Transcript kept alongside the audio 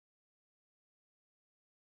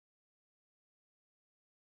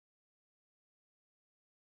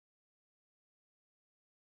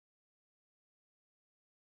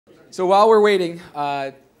So while we're waiting,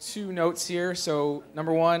 two notes here. So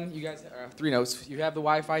number one, you guys, three notes. You have the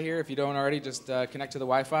Wi-Fi here. If you don't already, just connect to the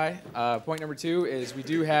Wi-Fi. Point number two is we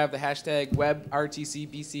do have the hashtag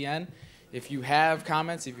WebRTCBCN. If you have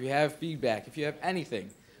comments, if you have feedback, if you have anything,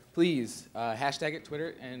 please hashtag it,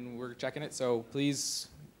 Twitter, and we're checking it. So please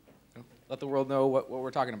let the world know what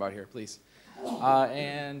we're talking about here, please.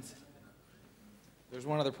 And there's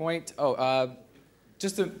one other point.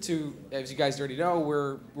 Just to, as you guys already know,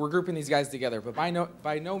 we're grouping these guys together, but by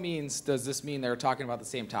no means does this mean they're talking about the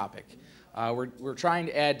same topic. We're trying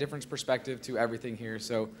to add different perspective to everything here,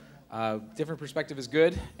 so different perspective is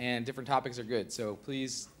good, and different topics are good. So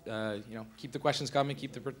please, keep the questions coming,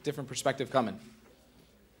 keep the different perspective coming.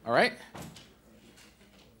 All right?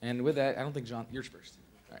 And with that, I don't think John, yours first.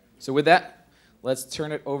 All right. So with that, let's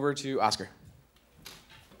turn it over to Oscar.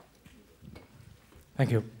 Thank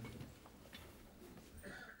you.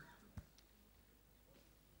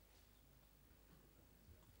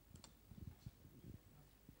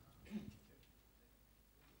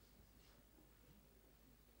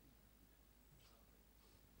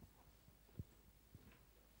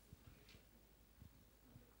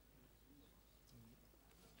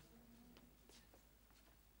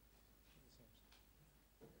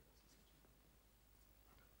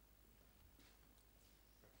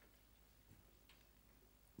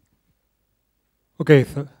 Okay,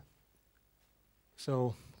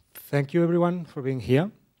 so thank you everyone for being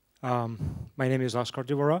here. My name is Oscar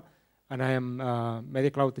Devora, and I am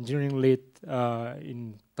Media Cloud Engineering Lead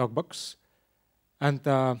in Tokbox. And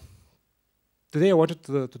today I wanted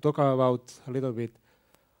to talk about a little bit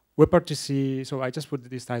WebRTC. So I just put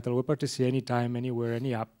this title, WebRTC Anytime, Anywhere,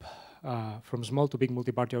 Any App, from small to big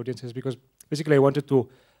multi-party audiences, because basically I wanted to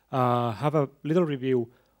have a little review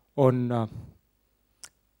on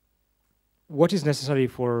what is necessary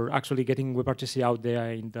for actually getting WebRTC out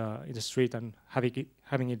there in the street and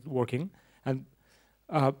having it working. And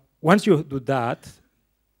once you do that,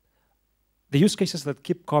 the use cases that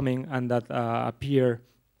keep coming and that appear,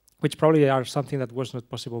 which probably are something that was not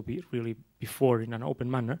possible really before in an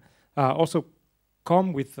open manner, also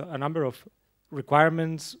come with a number of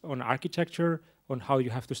requirements on architecture, on how you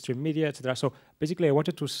have to stream media, etc. So basically, I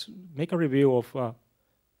wanted to make a review of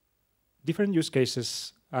different use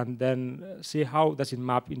cases and then see how does it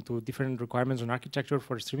map into different requirements on architecture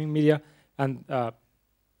for streaming media, and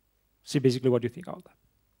see basically what you think about that.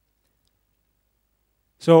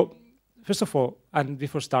 So first of all, and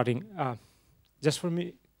before starting, just for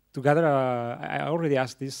me to gather, I already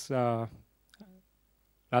asked this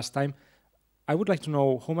last time. I would like to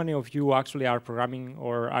know how many of you actually are programming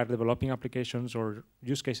or are developing applications or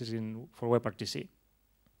use cases for WebRTC.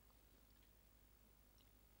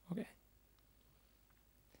 Okay.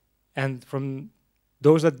 And from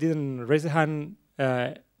those that didn't raise the hand,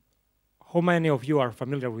 how many of you are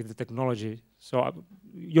familiar with the technology? So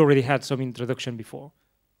you already had some introduction before.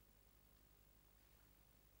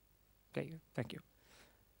 Okay, thank you.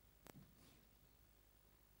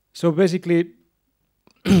 So basically,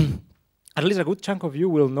 at least a good chunk of you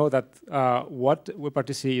will know that what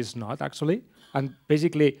WebRTC is not actually, and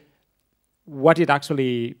basically what it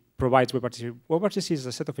actually provides WebRTC. WebRTC is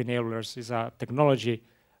a set of enablers, is a technology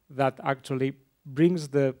that actually brings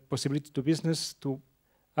the possibility to business to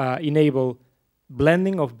enable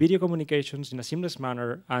blending of video communications in a seamless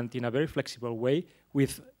manner and in a very flexible way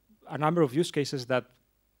with a number of use cases that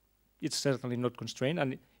it's certainly not constrained,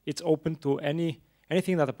 and it's open to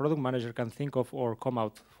anything that a product manager can think of or come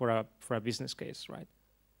out for a business case, right?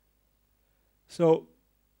 So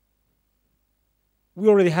we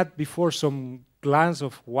already had before some glance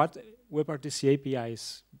of what WebRTC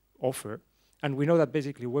APIs offer. And we know that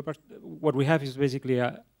basically what we have is basically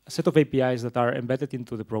a set of APIs that are embedded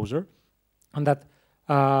into the browser and that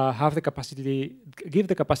give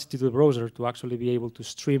the capacity to the browser to actually be able to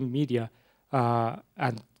stream media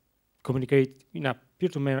and communicate in a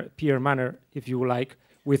peer-to-peer manner, if you like,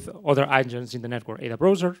 with other engines in the network, either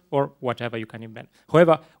browser or whatever you can invent.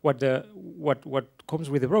 However, what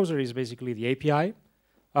comes with the browser is basically the API,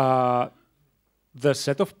 the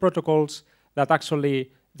set of protocols that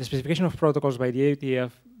actually the specification of protocols by the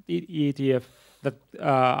ETF that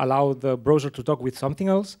allow the browser to talk with something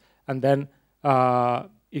else, and then,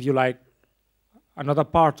 if you like, another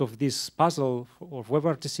part of this puzzle of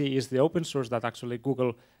WebRTC is the open source that actually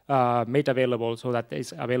Google made available, so that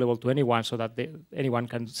it's available to anyone, so that anyone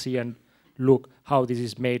can see and look how this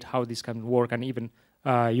is made, how this can work, and even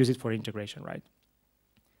use it for integration, right?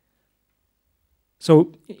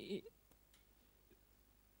 So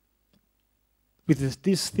with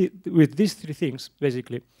these three things,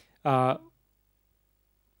 basically,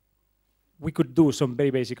 we could do some very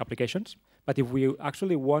basic applications, but if we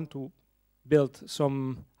actually want to build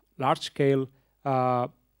some large-scale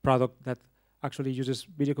product that actually uses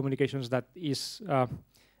video communications, that is,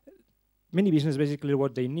 many businesses basically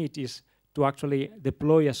what they need is to actually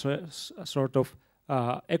deploy a sort of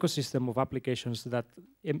ecosystem of applications that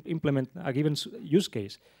implement a given use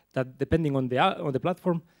case, that depending on the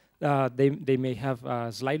platform, they may have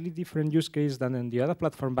a slightly different use case than in the other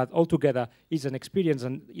platform, but altogether it's an experience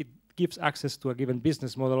and it gives access to a given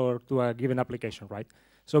business model or to a given application, right?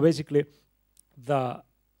 So basically, the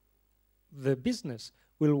business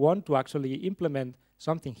will want to actually implement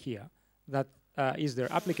something here that is their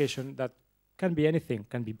application that can be anything,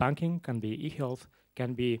 can be banking, can be e-health,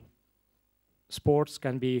 can be sports,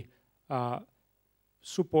 can be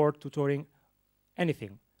support, tutoring,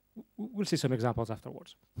 anything. We'll see some examples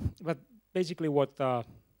afterwards. But basically what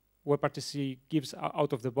WebRTC gives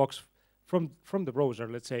out of the box from the browser,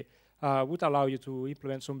 let's say, would allow you to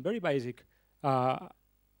implement some very basic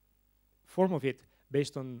form of it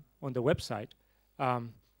based on the website.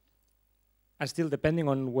 And still, depending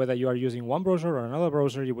on whether you are using one browser or another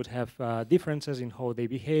browser, you would have differences in how they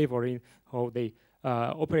behave or in how they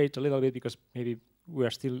operate a little bit, because maybe we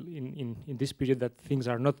are still in this period that things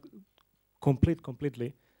are not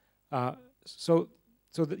completely. So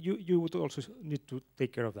that you would also need to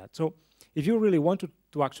take care of that. So if you really want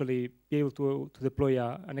to actually be able to deploy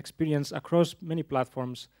an experience across many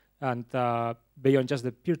platforms and beyond just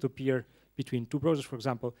the peer-to-peer between two browsers, for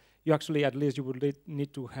example, you actually, at least you would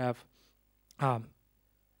need to have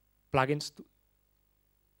plugins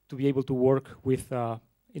to be able to work with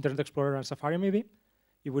Internet Explorer and Safari maybe.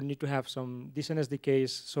 You would need to have some decent SDKs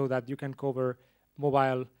so that you can cover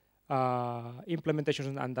mobile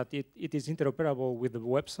implementations and that it is interoperable with the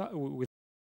website, with